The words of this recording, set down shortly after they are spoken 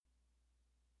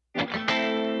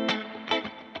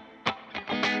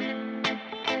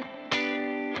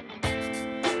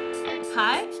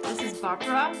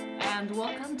Barbara, and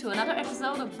welcome to another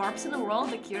episode of Barbs in the World,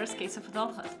 the Curious Case of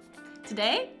Adulthood.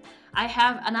 Today, I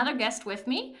have another guest with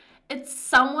me. It's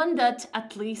someone that,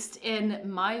 at least in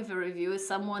my very view, is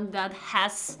someone that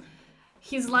has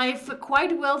his life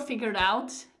quite well figured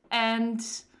out and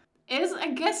is, I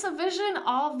guess, a vision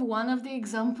of one of the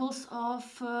examples of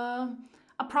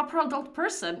a proper adult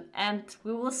person. And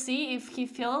we will see if he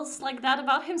feels like that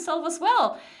about himself as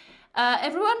well.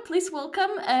 Everyone, please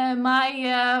welcome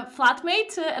my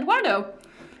flatmate, Eduardo.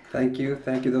 Thank you.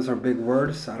 Those are big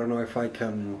words. I don't know if I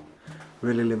can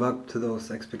really live up to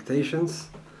those expectations.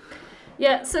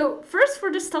 Yeah, so first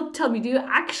for this, tell me, do you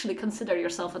actually consider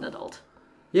yourself an adult?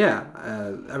 Yeah,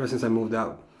 ever since I moved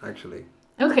out, actually.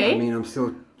 Okay. I mean, I'm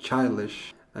still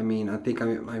childish. I mean, I think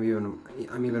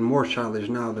I'm even more childish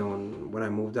now than when I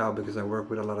moved out because I work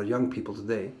with a lot of young people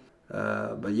today.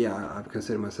 But yeah, I've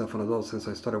considered myself an adult since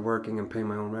I started working and paying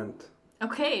my own rent.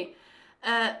 Okay,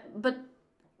 but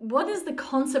what is the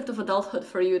concept of adulthood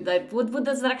for you? What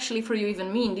does that actually for you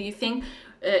even mean? Do you think,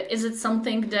 is it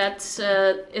something that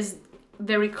is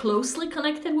very closely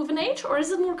connected with an age, or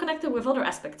is it more connected with other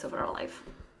aspects of our life?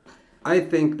 I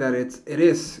think that it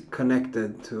is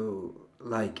connected to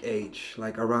like age,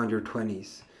 like around your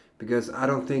 20s. Because I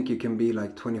don't think you can be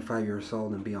like 25 years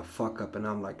old and be a fuck up and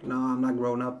I'm like, no, I'm not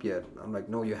grown up yet. I'm like,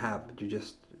 no, you have, but you're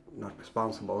just not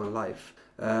responsible in life.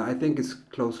 I think it's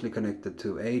closely connected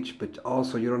to age, but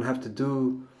also you don't have to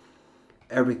do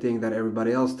everything that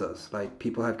everybody else does. Like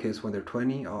people have kids when they're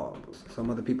 20, or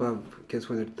some other people have kids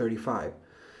when they're 35.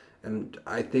 And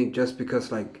I think just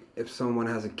because like if someone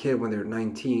has a kid when they're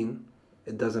 19,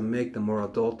 it doesn't make them more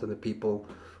adult than the people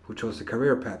who chose a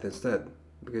career path instead.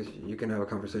 Because you can have a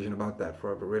conversation about that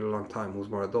for a really long time, who's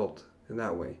more adult in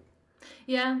that way.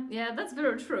 Yeah, that's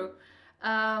very true.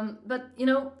 But, you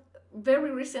know, very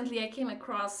recently I came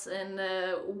across in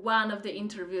one of the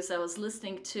interviews I was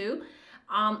listening to,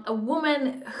 a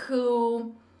woman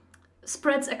who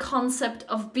spreads a concept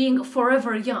of being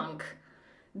forever young.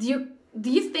 Do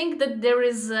you think that there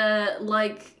is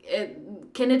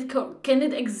can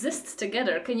it exist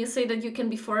together? Can you say that you can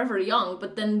be forever young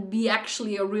but then be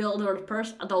actually a real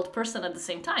adult person at the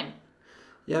same time?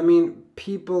 Yeah, I mean,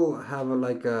 people have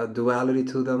a duality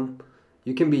to them.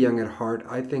 You can be young at heart.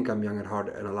 I think I'm young at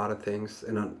heart in a lot of things,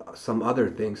 and on some other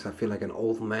things I feel like an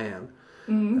old man.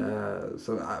 Mm-hmm.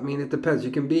 So I mean, it depends.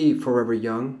 You can be forever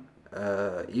young,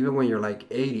 even when you're like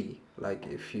 80. Like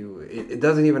if it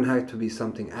doesn't even have to be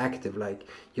something active. Like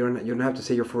you don't have to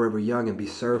say you're forever young and be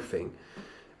surfing.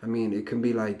 I mean, it can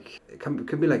be like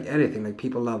could be like anything. Like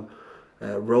people love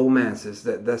romances.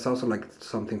 That's also like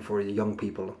something for young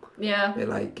people. Yeah.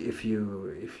 Like if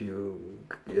you're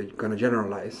gonna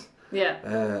generalize. Yeah.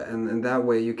 And that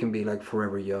way you can be like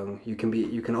forever young. You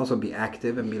can also be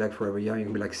active and be like forever young. You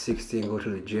can be like 60 and go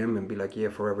to the gym and be like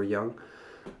forever young.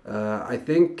 I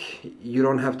think you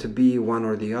don't have to be one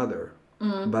or the other,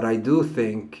 but I do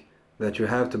think that you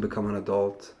have to become an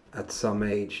adult at some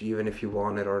age, even if you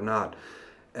want it or not,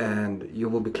 and you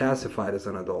will be classified as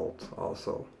an adult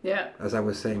also. Yeah. As I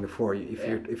was saying before,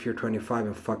 if you're 25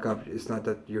 and fuck up, it's not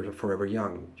that you're forever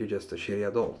young. You're just a shitty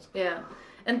adult. Yeah.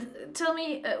 And tell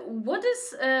me, what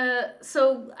is,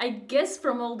 so I guess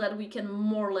from all that we can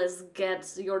more or less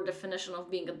get your definition of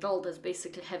being adult as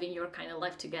basically having your kind of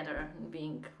life together and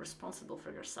being responsible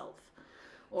for yourself.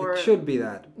 Or, it should be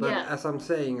that, but yeah. As I'm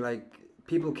saying, like,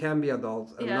 people can be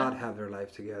adults and not have their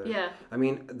life together. Yeah. I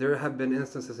mean, there have been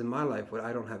instances in my life where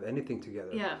I don't have anything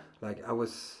together. Yeah. Like, I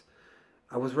was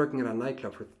working at a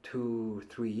nightclub for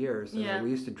 2-3 years, and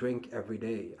we used to drink every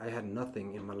day. I had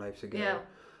nothing in my life together. Yeah.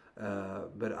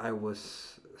 But I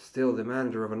was still the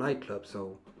manager of a nightclub,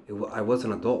 so I was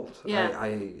an adult. Yeah.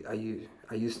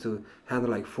 I used to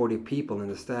handle like 40 people in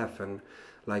the staff and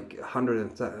like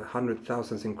hundred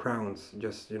thousands in crowns,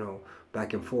 just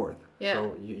back and forth. Yeah.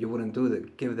 So you wouldn't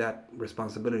give that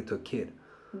responsibility to a kid.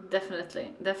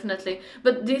 Definitely.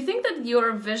 But do you think that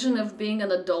your vision of being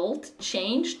an adult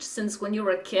changed since when you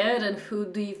were a kid, and who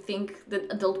do you think the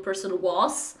adult person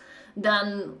was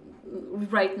than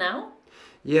right now?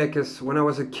 Yeah, because when I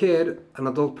was a kid, an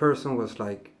adult person was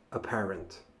like a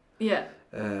parent. Yeah.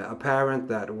 A parent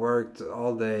that worked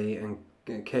all day and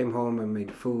came home and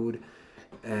made food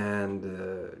and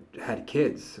had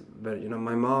kids. But,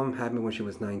 my mom had me when she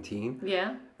was 19.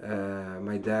 Yeah.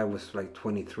 My dad was like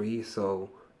 23.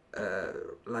 So,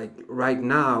 like right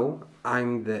now,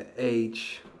 I'm the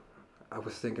age, I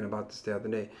was thinking about this the other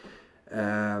day.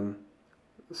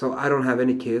 So I don't have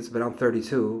any kids, but I'm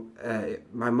 32.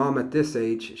 My mom at this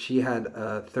age, she had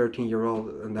a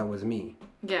 13-year-old, and that was me.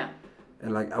 Yeah.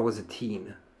 And like I was a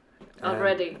teen.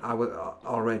 Already. I was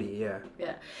already, yeah.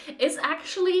 Yeah. It's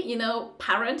actually,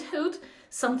 parenthood,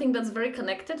 something that's very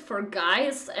connected for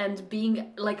guys and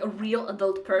being like a real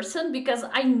adult person, because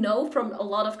I know from a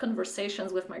lot of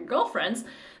conversations with my girlfriends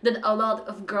that a lot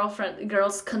of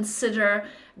girls consider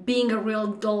being a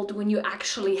real adult when you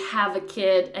actually have a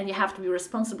kid and you have to be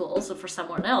responsible also for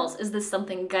someone else. Is this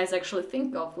something guys actually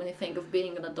think of when you think of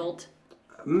being an adult?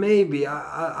 Maybe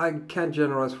I can't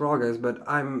generalize for all guys, but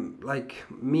I'm like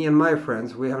me and my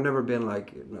friends. We have never been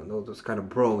like those kind of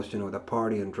bros, that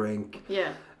party and drink.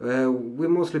 Yeah.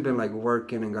 We've mostly been like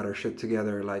working and got our shit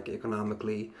together, like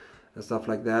economically and stuff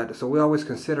like that. So we always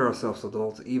consider ourselves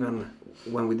adults, even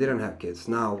when we didn't have kids.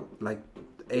 Now, like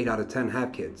 8 out of 10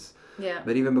 have kids. Yeah.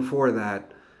 But even before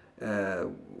that,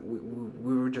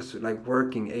 we were just like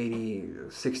working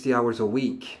 80, 60 hours a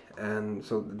week, and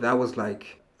so that was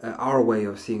like our way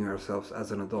of seeing ourselves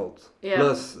as an adult. Yeah.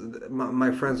 Plus, my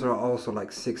friends are also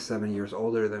like 6-7 years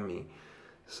older than me.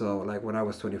 So like when I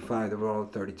was 25, they were all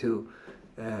 32.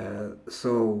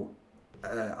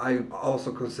 I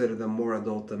also consider them more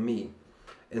adult than me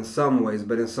in some ways,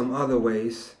 but in some other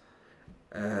ways,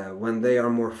 when they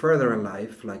are more further in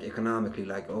life, like economically,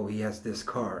 like, oh, he has this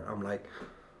car, I'm like,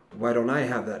 why don't I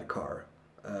have that car?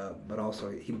 But also,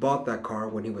 he bought that car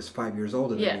when he was 5 years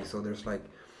older than me, so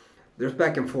there's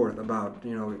back and forth about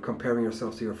comparing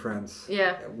yourself to your friends.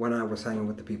 Yeah. When I was hanging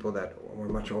with the people that were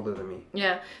much older than me.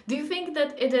 Yeah. Do you think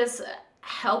that it is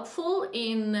helpful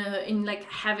in like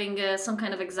having some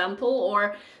kind of example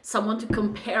or someone to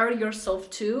compare yourself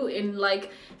to in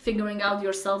like figuring out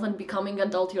yourself and becoming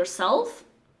adult yourself?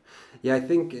 Yeah, I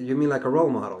think you mean like a role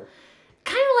model.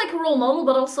 Kind of like a role model,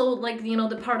 but also like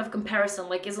the part of comparison.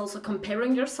 Like, is also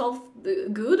comparing yourself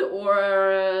good,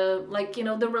 or like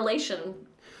the relation.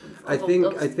 I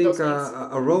think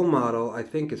a role model, I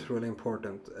think, is really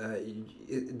important.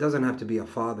 It doesn't have to be a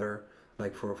father,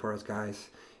 like for us guys.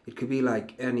 It could be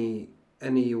like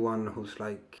anyone who's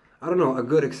like, I don't know, a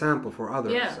good example for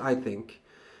others. Yeah. I think,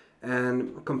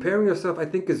 and comparing yourself, I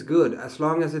think, is good as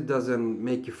long as it doesn't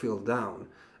make you feel down.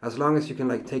 As long as you can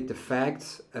like take the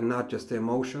facts and not just the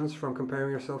emotions from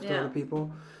comparing yourself to other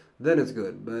people, then it's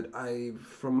good. But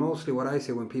from mostly what I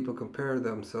see when people compare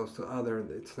themselves to others,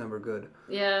 it's never good.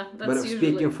 Yeah, that's But usually...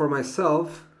 speaking for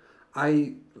myself,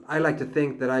 I like to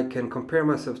think that I can compare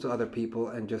myself to other people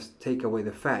and just take away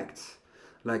the facts.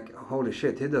 Like, holy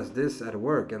shit, he does this at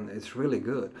work and it's really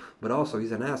good. But also,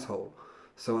 he's an asshole.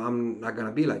 So I'm not going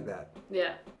to be like that.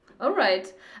 Yeah. All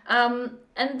right.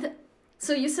 And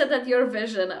so you said that your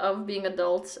vision of being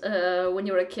adult when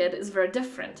you were a kid is very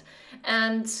different.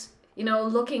 And...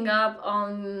 looking up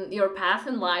on your path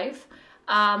in life,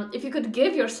 if you could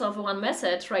give yourself one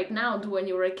message right now to when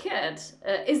you were a kid,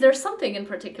 is there something in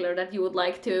particular that you would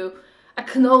like to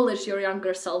acknowledge your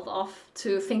younger self of, to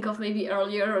think of maybe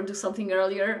earlier or do something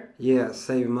earlier? Yeah,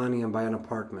 save money and buy an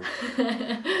apartment.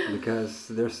 Because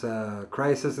there's a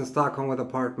crisis in Stockholm with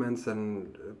apartments,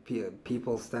 and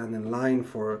people stand in line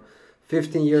for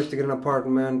 15 years to get an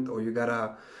apartment, or you gotta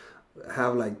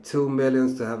have like 2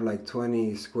 million to have like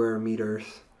 20 square meters.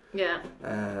 Yeah.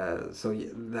 So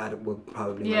that would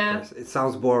probably be my first. It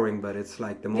sounds boring, but it's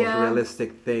like the most realistic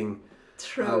thing.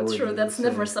 True. That's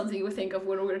never something we think of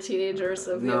when we're teenagers,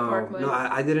 of the apartment. No,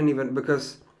 I didn't even, because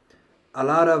a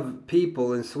lot of people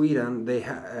in Sweden, they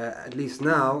at least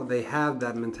now, they have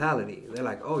that mentality. They're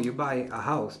like, oh, you buy a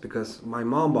house because my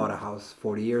mom bought a house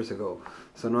 40 years ago.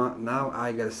 So now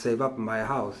I gotta save up and buy a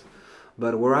house.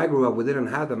 But where I grew up, we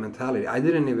didn't have that mentality. I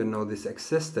didn't even know this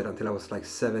existed until I was like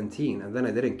 17. And then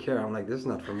I didn't care. I'm like, this is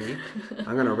not for me.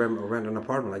 I'm going to rent an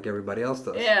apartment like everybody else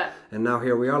does. Yeah. And now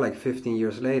here we are like 15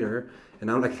 years later. And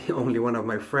I'm like the only one of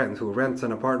my friends who rents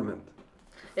an apartment.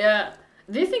 Yeah.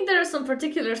 Do you think there are some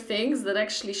particular things that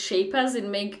actually shape us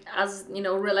and make us,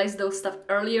 realize those stuff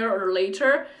earlier or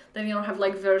later? Then, have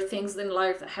like very things in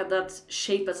life that had that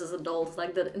shape us as adults,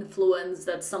 like that influence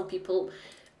that some people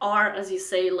are, as you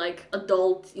say, like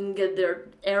adult and get there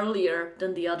earlier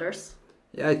than the others?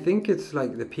 Yeah, I think it's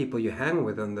like the people you hang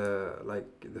with and the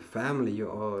family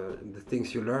or the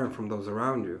things you learn from those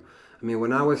around you. I mean,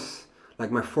 when I was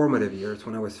like my formative years,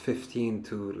 when I was 15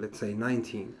 to let's say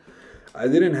 19, I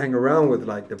didn't hang around with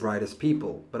like the brightest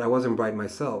people, but I wasn't bright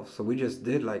myself. So we just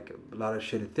did like a lot of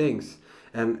shitty things.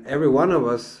 And every one of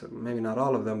us, maybe not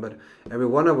all of them, but every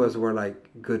one of us were like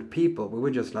good people. We were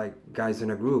just like guys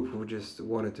in a group who just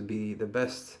wanted to be the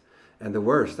best and the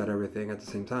worst at everything at the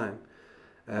same time.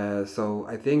 So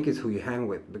I think it's who you hang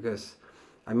with, because,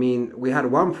 I mean, we had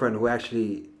one friend who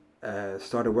actually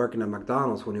started working at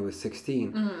McDonald's when he was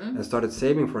 16 and started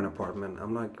saving for an apartment.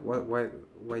 I'm like, why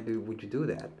would you do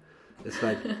that? It's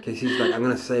like, cause he's like, I'm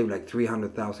gonna save like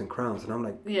 300,000 crowns, and I'm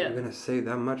like, Yeah. you're gonna save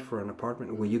that much for an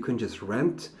apartment where you can just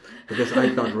rent? Because I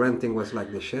thought renting was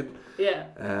like the shit. Yeah.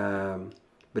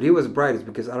 But he was bright, it's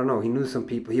because I don't know, he knew some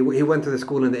people. He went to the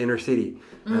school in the inner city,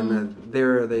 and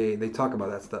there they talk about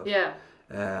that stuff. Yeah.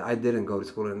 I didn't go to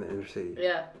school in the inner city.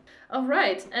 Yeah. All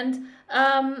right. And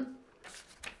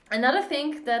another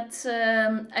thing that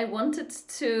I wanted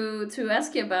to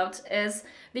ask you about is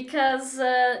because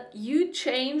you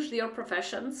changed your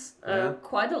professions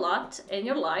quite a lot in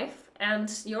your life, and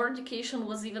your education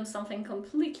was even something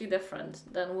completely different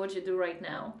than what you do right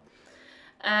now.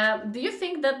 Do you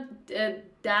think that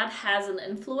that has an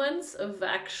influence of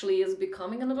actually as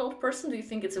becoming an adult person? Do you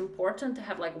think it's important to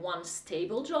have like one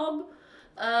stable job?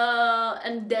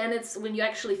 And then it's when you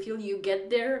actually feel you get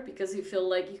there because you feel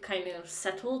like you kind of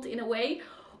settled in a way,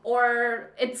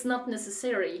 or it's not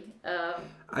necessary?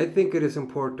 I think it is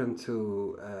important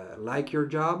to like your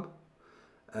job,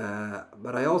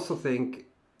 but I also think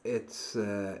it's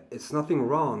nothing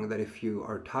wrong that if you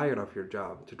are tired of your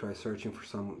job to try searching for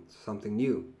something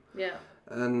new. Yeah.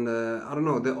 And I don't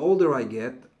know. The older I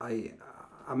get,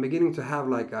 I'm beginning to have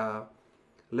like a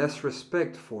less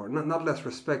respect for not less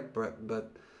respect,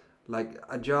 but like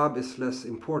a job is less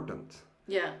important.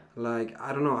 Yeah. Like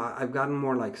I don't know. I've gotten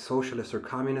more like socialist or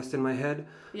communist in my head.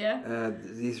 Yeah.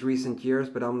 These recent years,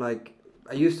 but I'm like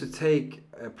I used to take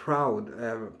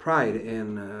pride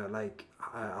in like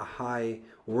a high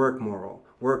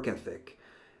work ethic,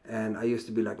 and I used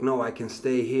to be like, no, I can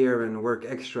stay here and work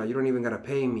extra. You don't even gotta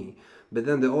pay me. But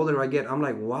then the older I get, I'm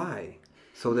like, why?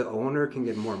 So the owner can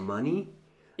get more money?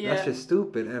 Yeah. That's just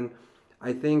stupid. And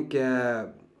I think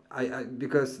I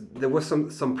because there was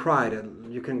some pride.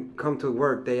 You can come to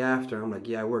work day after. I'm like,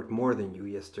 yeah, I worked more than you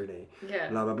yesterday. Yeah.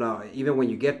 Blah blah blah. Even when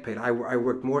you get paid, I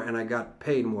worked more and I got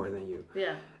paid more than you.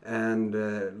 Yeah. And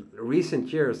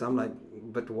recent years, I'm like,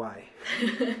 but why?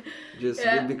 Just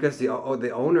because the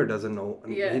owner doesn't know.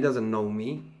 Yeah. He doesn't know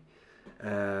me.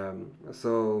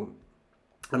 So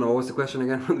I don't know. What was the question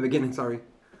again from the beginning? Sorry.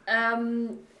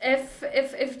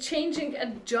 If changing a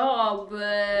job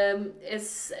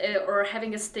is or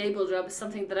having a stable job is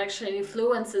something that actually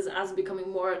influences us becoming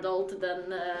more adult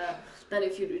than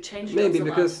if you do change jobs Maybe a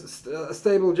because a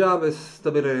stable job is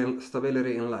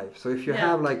stability in life. So if you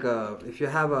have like a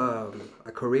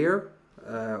career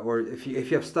or if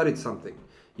you have studied something,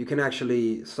 you can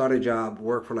actually start a job,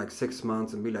 work for like 6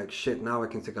 months, and be like, shit, now I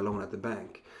can take a loan at the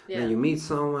bank. Yeah. Then you meet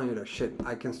someone, you're like, shit,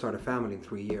 I can start a family in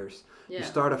 3 years. Yeah. You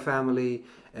start a family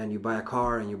and you buy a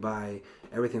car and you buy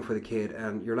everything for the kid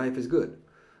and your life is good.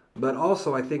 But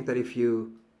also I think that if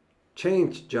you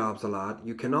change jobs a lot,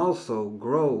 you can also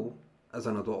grow as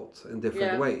an adult in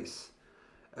different ways.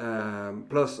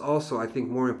 Plus also I think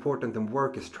more important than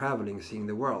work is traveling, seeing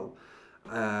the world.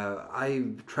 I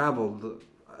traveled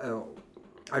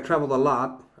a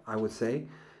lot, I would say.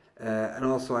 And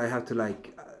also I have to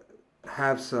like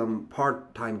have some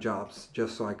part-time jobs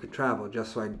just so I could travel,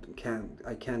 just so I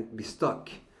can't be stuck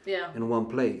in one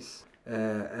place.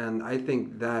 And I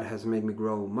think that has made me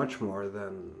grow much more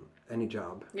than any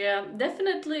job. Yeah,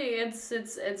 definitely.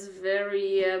 It's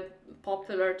very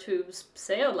popular to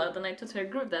say a lot, and I totally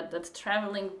agree with that. That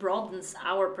traveling broadens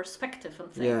our perspective on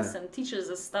things and teaches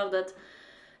us stuff that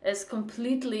is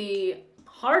completely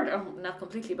hard, not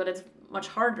completely, but it's much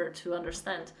harder to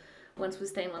understand once we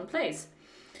stay in one place.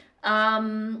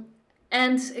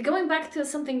 And going back to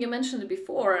something you mentioned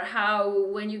before, how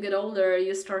when you get older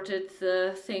you started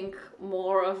to think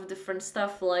more of different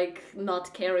stuff, like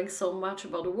not caring so much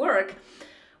about work.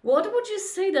 What would you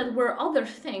say that were other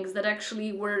things that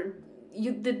actually were,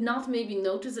 you did not maybe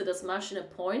notice it as much in a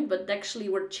point, but actually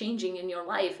were changing in your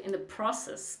life in the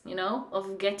process,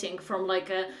 of getting from like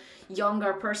a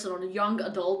younger person or a young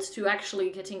adult to actually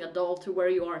getting adult to where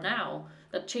you are now,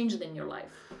 that changed in your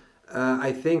life?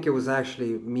 I think it was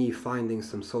actually me finding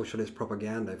some socialist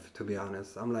propaganda, to be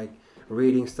honest. I'm like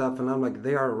reading stuff and I'm like,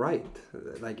 they are right.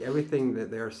 Like everything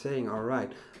that they are saying are right.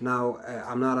 Now,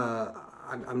 I'm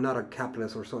not a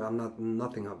capitalist or so. I'm not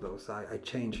nothing of those. I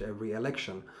change every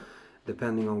election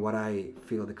depending on what I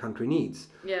feel the country needs.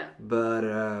 Yeah. But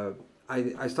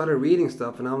I started reading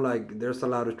stuff and I'm like, there's a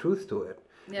lot of truth to it.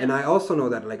 Yeah. And I also know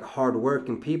that like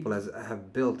hardworking people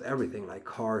have built everything, like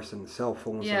cars and cell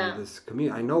phones and this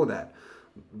community. I know that,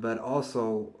 but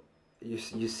also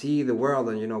you see the world,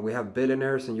 and we have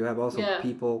billionaires, and you have also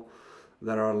people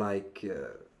that are like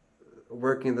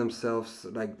working themselves,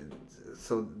 like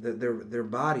so their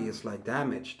body is like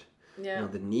damaged. Yeah.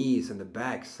 The knees and the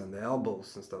backs and the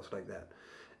elbows and stuff like that.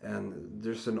 And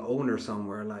there's an owner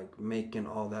somewhere like making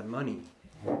all that money.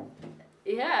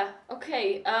 Yeah.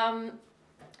 Okay.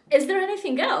 Is there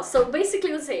anything else? So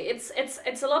basically, let's say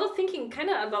it's a lot of thinking kind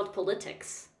of about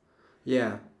politics.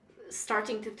 Yeah.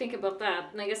 Starting to think about that,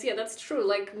 and I guess that's true.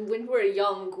 Like when we're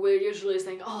young, we're usually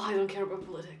saying, "Oh, I don't care about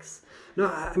politics." No,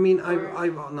 I mean,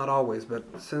 I've not always, but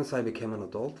since I became an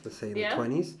adult, let's say in the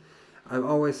 20s, I've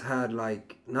always had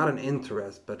like not an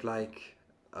interest, but like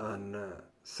an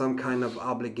some kind of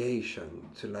obligation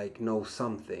to like know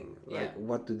something. Like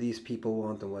what do these people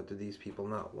want and what do these people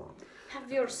not want? Have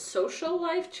your social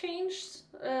life changed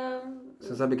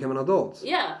since I became an adult?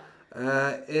 Yeah.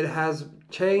 It has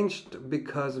changed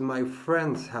because my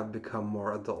friends have become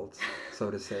more adults, so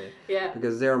to say. Yeah.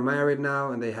 Because they're married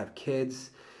now and they have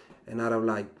kids. And out of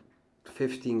like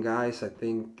 15 guys, I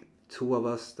think 2 of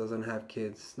us doesn't have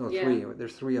kids. No, 3.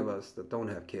 There's 3 of us that don't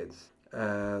have kids.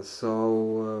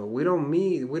 So we don't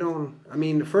meet. I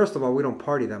mean, first of all, we don't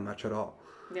party that much at all.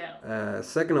 Yeah.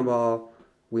 Second of all,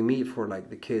 we meet for like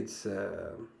the kids'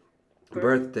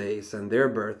 birthdays and their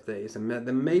birthdays. And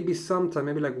then maybe sometime,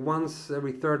 maybe like once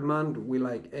every 3rd month, we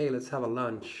like, hey, let's have a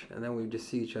lunch. And then we just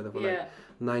see each other for like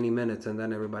 90 minutes and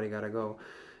then everybody gotta go.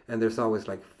 And there's always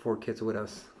like 4 kids with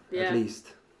us. At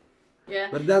least. Yeah.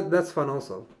 But that's fun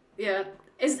also. Yeah.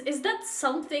 Is that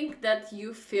something that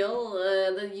you feel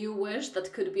that you wish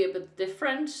that could be a bit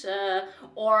different,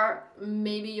 or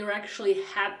maybe you're actually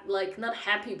not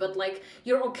happy, but like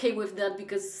you're okay with that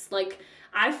because like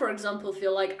I, for example,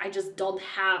 feel like I just don't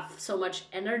have so much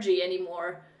energy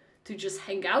anymore to just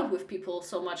hang out with people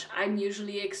so much. I'm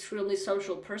usually an extremely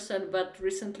social person, but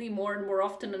recently more and more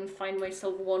often and find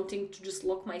myself wanting to just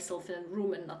lock myself in a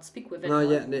room and not speak with anyone.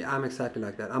 No, yeah, I'm exactly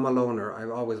like that. I'm a loner.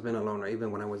 I've always been a loner, even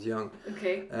when I was young.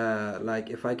 Okay. Like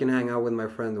if I can hang out with my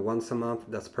friend once a month,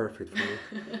 that's perfect for me.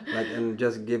 Like, and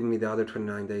just give me the other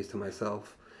 29 days to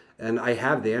myself. And I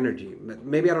have the energy.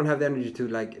 Maybe I don't have the energy to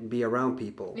like be around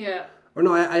people. Yeah. Or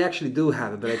no, I actually do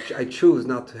have it, but I choose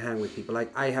not to hang with people.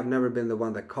 Like, I have never been the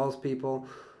one that calls people,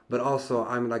 but also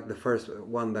I'm like the first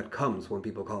one that comes when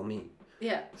people call me.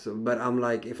 Yeah. So, but I'm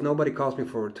like, if nobody calls me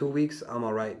for 2 weeks, I'm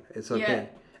all right. It's okay.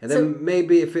 Yeah. And then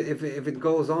maybe if it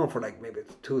goes on for like maybe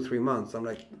 2-3 months, I'm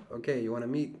like, okay, you want to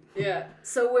meet? Yeah.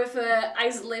 So with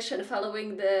isolation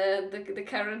following the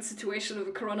current situation of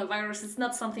the coronavirus, it's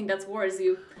not something that worries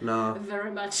you. No.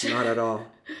 Very much. Not at all.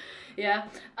 Yeah.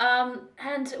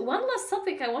 And one last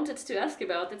topic I wanted to ask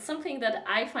about, it's something that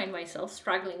I find myself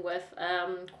struggling with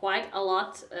quite a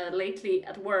lot lately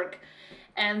at work.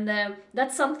 And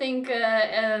that's something,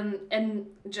 and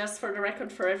just for the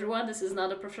record for everyone, this is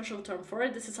not a professional term for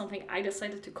it. This is something I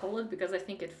decided to call it because I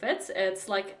think it fits. It's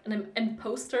like an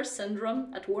imposter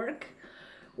syndrome at work,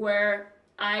 where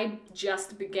I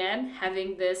just began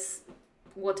having this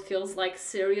what feels like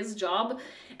serious job,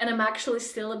 and I'm actually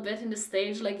still a bit in the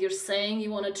stage like you're saying you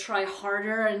want to try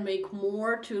harder and make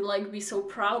more to like be so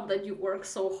proud that you work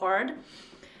so hard.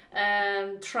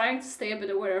 Trying to stay a bit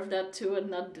aware of that too and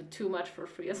not do too much for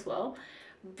free as well.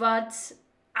 But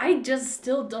I just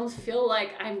still don't feel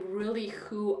like I'm really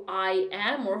who I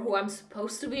am or who I'm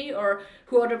supposed to be or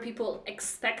who other people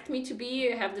expect me to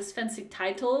be. I have this fancy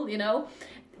title, you know.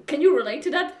 Can you relate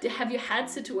to that? Have you had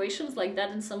situations like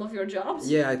that in some of your jobs?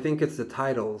 Yeah, I think it's the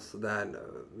titles that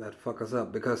fuck us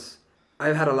up, because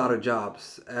I've had a lot of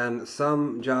jobs, and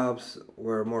some jobs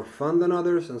were more fun than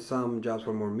others, and some jobs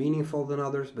were more meaningful than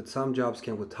others, but some jobs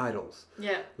came with titles.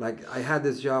 Yeah. Like, I had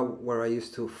this job where I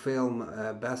used to film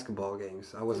basketball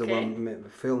games. I was the one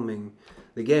filming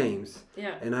the games.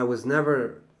 Yeah. And I was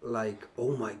never like,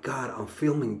 oh my God, I'm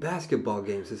filming basketball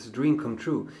games. It's a dream come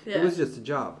true. Yeah. It was just a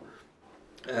job.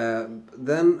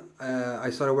 Then I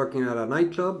started working at a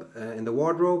nightclub in the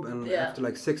wardrobe, and after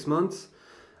like 6 months,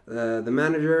 the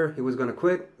manager, he was gonna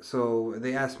quit, so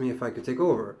they asked me if I could take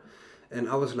over. And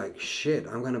I was like, shit,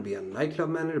 I'm gonna be a nightclub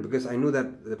manager, because I knew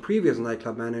that the previous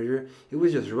nightclub manager, he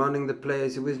was just running the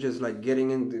place. He was just like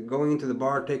going into the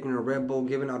bar, taking a Red Bull,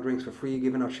 giving out drinks for free,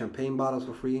 giving out champagne bottles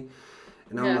for free.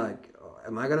 And I'm like,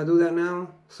 am I gonna do that now?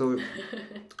 So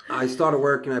I started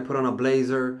working. I put on a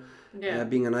blazer.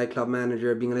 Being a nightclub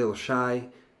manager, being a little shy,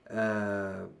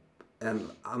 and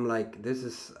I'm like,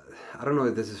 I don't know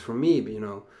if this is for me, but you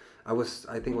know,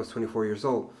 I think I was 24 years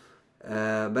old,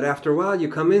 but after a while you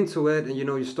come into it, and you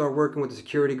know, you start working with the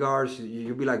security guards,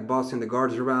 you be like bossing the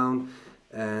guards around,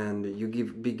 and you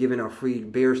be giving out free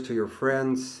beers to your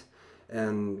friends,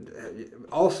 and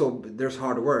also there's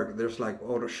hard work. There's like,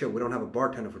 oh shit, we don't have a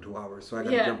bartender for 2 hours, so I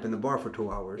gotta jump in the bar for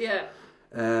 2 hours.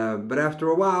 But after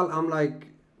a while, I'm like,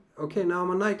 okay, now I'm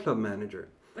a nightclub manager.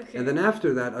 Okay. And then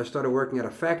after that, I started working at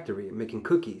a factory making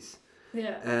cookies.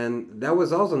 Yeah. And that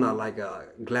was also not like a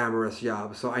glamorous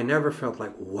job. So I never felt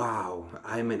like, wow,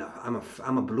 I'm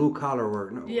a blue collar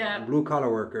worker, no, Yeah. blue collar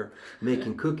worker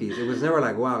making cookies. It was never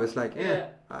like, wow. It's like, Yeah.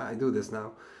 I do this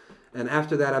now. And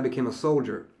after that, I became a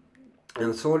soldier.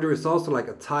 And soldier is also like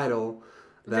a title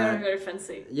that Very, very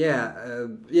fancy.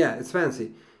 yeah, it's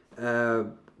fancy.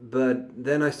 But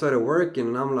then I started working,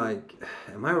 and I'm like,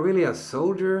 am I really a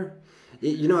soldier?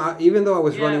 You know, even though I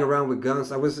was running around with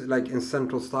guns, I was like in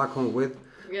central Stockholm with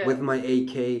my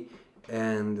AK,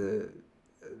 and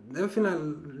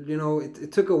definitely, you know,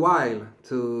 it took a while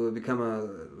to become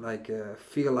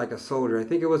feel like a soldier. I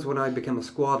think it was when I became a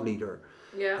squad leader.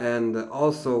 Yeah. And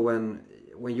also when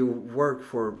you work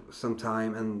for some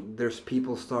time and there's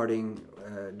people starting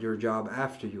your job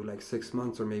after you, like 6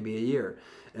 months or maybe a year,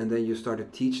 and then you start to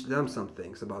teach them some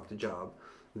things about the job,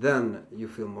 then you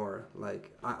feel more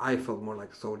like, I felt more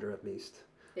like a soldier at least.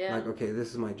 Yeah. Like, okay, this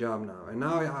is my job now, and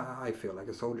now I feel like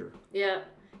a soldier. Yeah.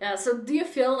 Yeah, so do you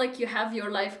feel like you have your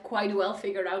life quite well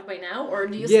figured out by now, or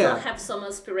do you still have some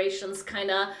aspirations, kind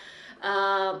of,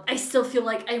 I still feel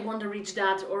like I want to reach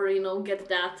that, or, you know, get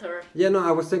that, or... Yeah, no,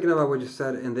 I was thinking about what you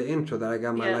said in the intro, that I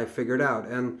got my life figured out,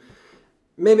 and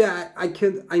maybe I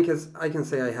can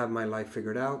say I have my life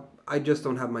figured out. I just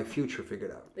don't have my future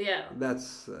figured out. Yeah.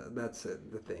 That's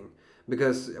it, the thing.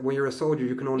 Because when you're a soldier,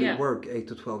 you can only work 8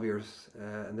 to 12 years,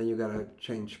 and then you gotta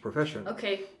change profession.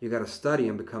 Okay. You gotta study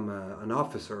and become an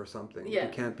officer or something. Yeah.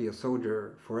 You can't be a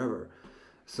soldier forever.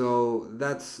 So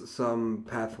that's some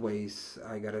pathways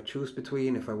I gotta choose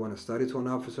between if I want to study to an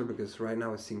officer, because right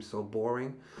now it seems so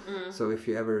boring. So if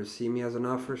you ever see me as an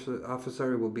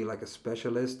officer, it will be like a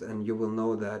specialist, and you will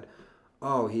know that,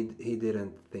 oh, he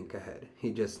didn't think ahead. He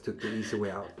just took the easy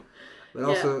way out. But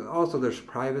also there's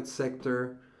private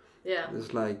sector. Yeah.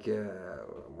 There's like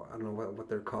I don't know what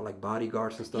they're called, like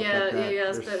bodyguards and stuff like that.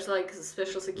 Yeah. There's like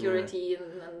special security and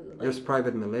like... There's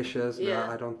private militias. Yeah.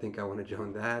 No, I don't think I want to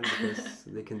join that because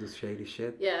they can do shady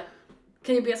shit. Yeah.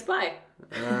 Can you be a spy?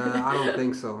 I don't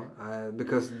think so.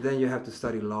 Because then you have to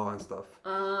study law and stuff.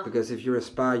 Because if you're a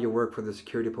spy, you work for the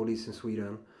security police in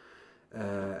Sweden.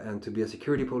 And to be a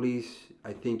security police,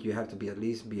 I think you have to at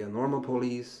least be a normal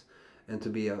police. And to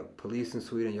be a police in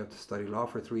Sweden, you have to study law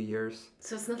for 3 years.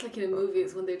 So it's not like in the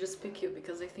movies when they just pick you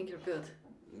because they think you're good.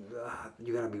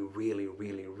 You gotta be really,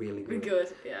 really, really good. Good,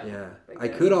 yeah. Yeah, I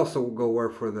could also go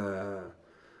work for the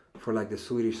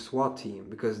Swedish SWAT team,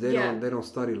 because they don't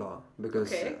study law,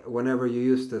 because whenever you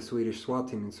use the Swedish SWAT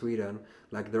team in Sweden,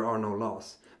 like, there are no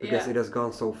laws, because it has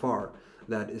gone so far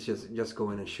that it's just go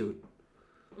in and shoot.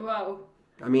 Wow.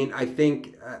 I mean, I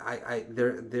think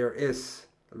there is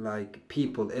like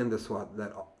people in the SWAT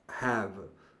that have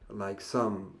like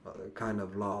some kind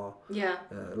of law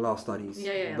studies.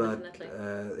 But definitely.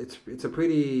 It's a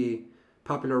pretty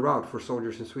popular route for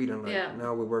soldiers in Sweden. Like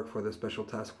now we work for the special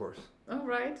task force. All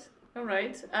right.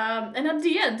 And at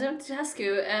the end, I want to ask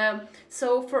you,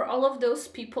 so for all of those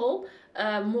people,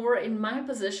 more in my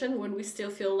position, when we still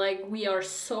feel like we are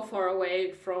so far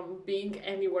away from being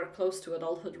anywhere close to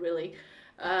adulthood, really,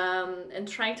 and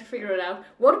trying to figure it out,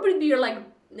 what would be your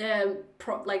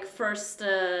first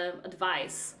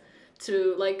advice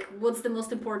to, like, what's the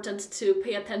most important to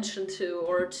pay attention to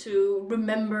or to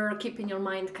remember, keep in your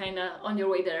mind kind of on your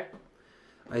way there?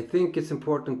 I think it's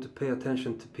important to pay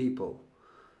attention to people.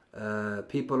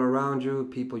 People around you,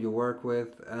 people you work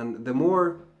with, and the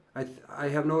more I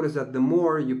have noticed that the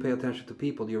more you pay attention to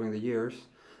people during the years,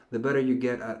 the better you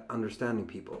get at understanding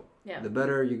people. The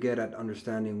better you get at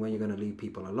understanding when you're going to leave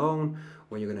people alone,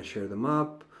 when you're going to share them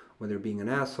up, when they're being an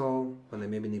asshole, when they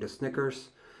maybe need a Snickers.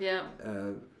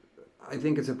 I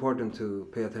think it's important to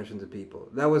pay attention to people.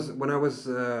 That was when I was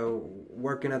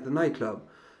working at the nightclub.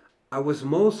 I was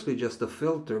mostly just a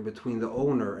filter between the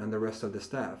owner and the rest of the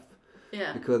staff.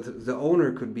 Because the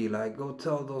owner could be like, go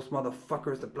tell those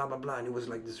motherfuckers that blah, blah, blah. And he was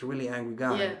like this really angry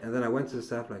guy. And then I went to the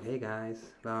staff like, hey guys,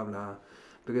 blah, blah.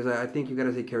 Because I think you got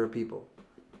to take care of people.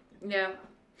 No,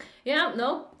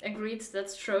 agreed.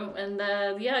 That's true. And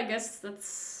I guess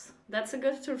that's a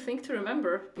good thing to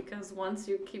remember. Because once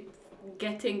you keep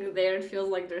getting there, it feels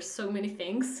like there's so many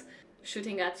things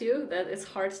shooting at you that it's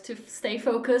hard to stay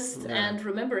focused and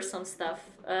remember some stuff.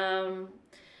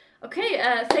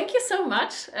 Thank you so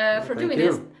much for doing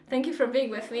this. Thank you for being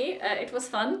with me. It was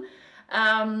fun.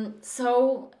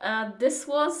 This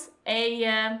was a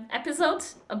episode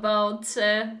about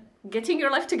getting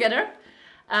your life together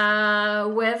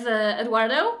with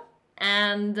Eduardo.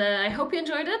 And I hope you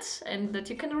enjoyed it and that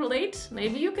you can relate.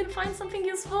 Maybe you can find something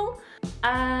useful.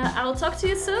 I'll talk to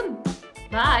you soon.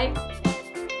 Bye.